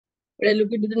But I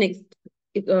look into the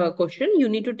next question. You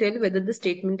need to tell whether the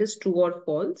statement is true or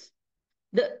false.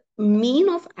 The mean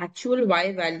of actual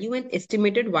y value and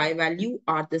estimated y value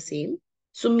are the same.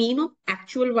 So mean of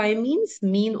actual y means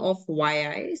mean of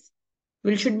yi's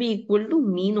will should be equal to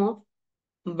mean of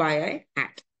yi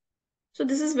hat. So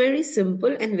this is very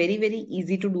simple and very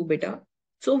easy to do better.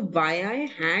 So yi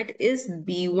hat is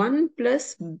b1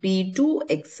 plus b2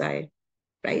 xi,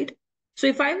 right? So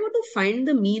if I were to find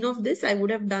the mean of this, I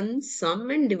would have done sum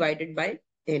and divided by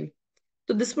n.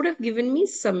 So this would have given me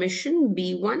summation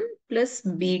b1 plus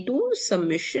b2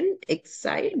 summation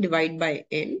xi divided by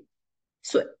n.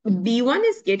 So b1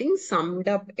 is getting summed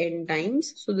up n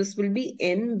times. So this will be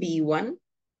n b1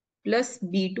 plus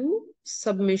b2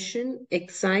 summation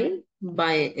xi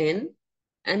by n.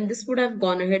 And this would have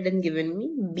gone ahead and given me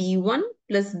b1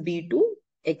 plus b2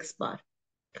 x bar.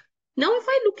 Now, if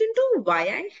I look into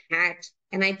yi hat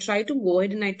and I try to go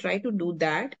ahead and I try to do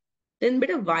that, then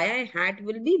beta yi hat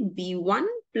will be b1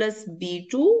 plus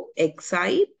b2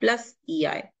 xi plus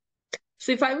ei.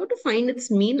 So if I were to find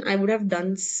its mean, I would have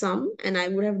done sum and I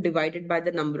would have divided by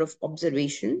the number of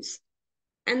observations.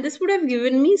 And this would have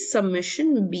given me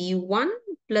summation b1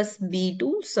 plus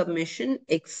b2 summation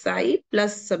xi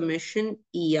plus summation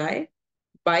ei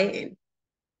by n.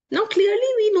 Now, clearly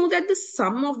we know that the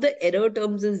sum of the error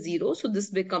terms is 0. So this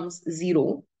becomes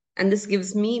 0. And this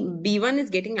gives me b1 is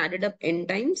getting added up n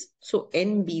times. So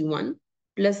n b1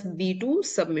 plus b2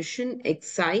 summation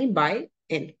xi by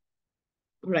n.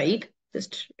 Right?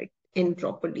 Just write n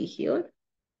properly here.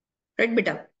 Right,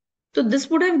 beta? So this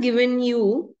would have given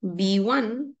you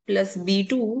b1 plus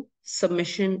b2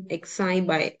 summation xi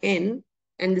by n.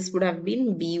 And this would have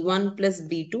been b1 plus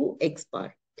b2 x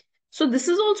bar. So this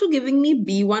is also giving me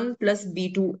b1 plus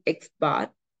b2 x bar.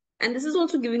 And this is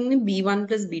also giving me b1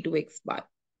 plus b2 x bar.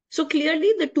 So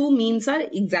clearly the two means are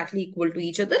exactly equal to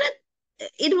each other.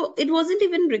 And it wasn't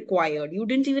even required. You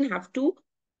didn't even have to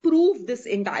prove this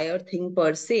entire thing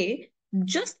per se.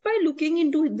 Just by looking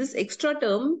into this extra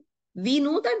term, we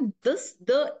know that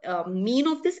the mean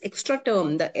of this extra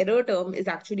term, the error term, is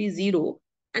actually 0.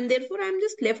 And therefore, I'm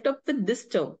just left up with this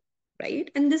term, right?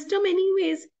 And this term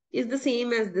anyways is the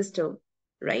same as this term,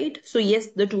 right? So yes,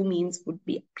 the two means would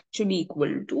be actually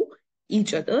equal to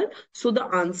each other. So the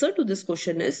answer to this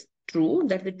question is true,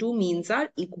 that the two means are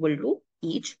equal to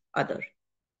each other.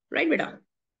 Right, beta?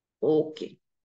 Okay.